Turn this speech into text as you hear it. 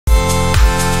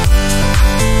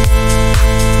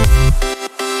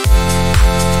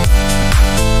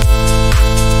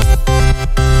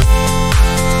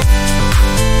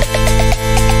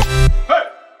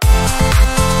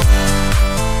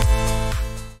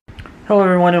Hello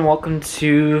everyone and welcome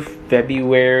to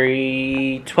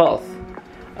February 12th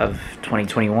of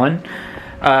 2021.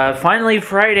 Finally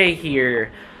Friday here.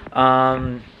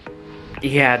 I'm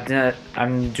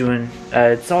doing,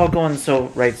 it's all going so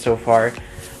far.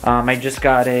 I just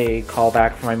got a call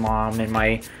back from my mom and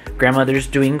my grandmother's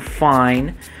doing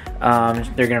fine.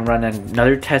 They're gonna run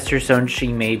another test or so and she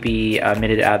may be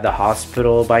admitted at the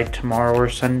hospital by tomorrow or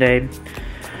Sunday.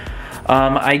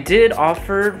 I did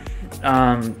offer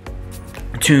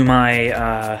to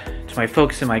my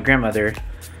folks and my grandmother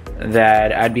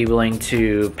that I'd be willing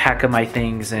to pack up my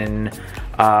things and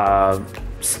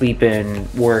sleep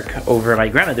and work over at my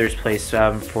grandmother's place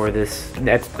for this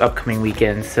upcoming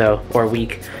weekend, or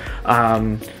week.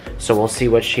 So we'll see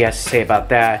what she has to say about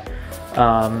that.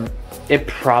 It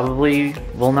probably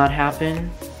will not happen,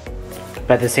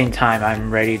 but at the same time,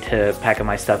 I'm ready to pack up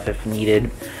my stuff if needed.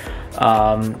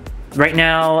 Right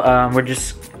now,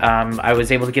 I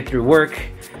was able to get through work.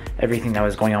 Everything that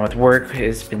was going on with work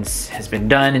has been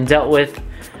done and dealt with.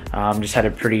 Just had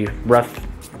a pretty rough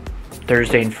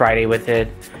Thursday and Friday with it.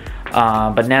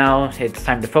 But now it's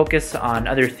time to focus on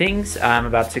other things. I'm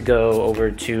about to go over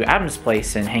to Adam's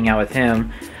place and hang out with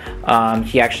him.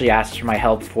 He actually asked for my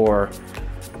help for...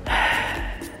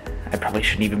 I probably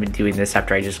shouldn't even be doing this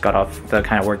after I just got off the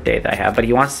kind of work day that I have. But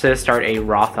he wants to start a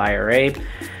Roth IRA.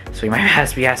 So he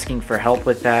might be asking for help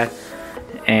with that.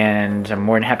 And I'm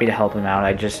more than happy to help him out.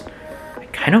 I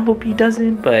kind of hope he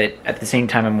doesn't, but at the same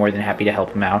time, I'm more than happy to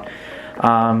help him out.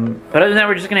 But other than that,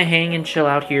 we're just gonna hang and chill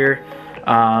out here.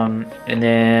 And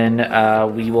then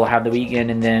we will have the weekend,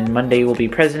 and then Monday will be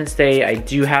President's Day. I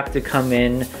do have to come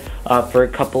in for a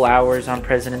couple hours on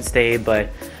President's Day, but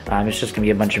it's just gonna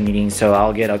be a bunch of meetings, so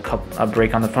I'll get a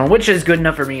break on the phone, which is good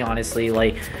enough for me, honestly.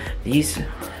 Like, these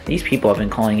people have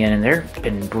been calling in, and they've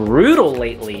been brutal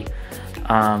lately.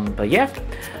 But yeah,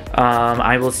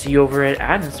 I will see you over at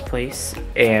Adam's place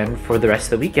and for the rest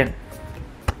of the weekend.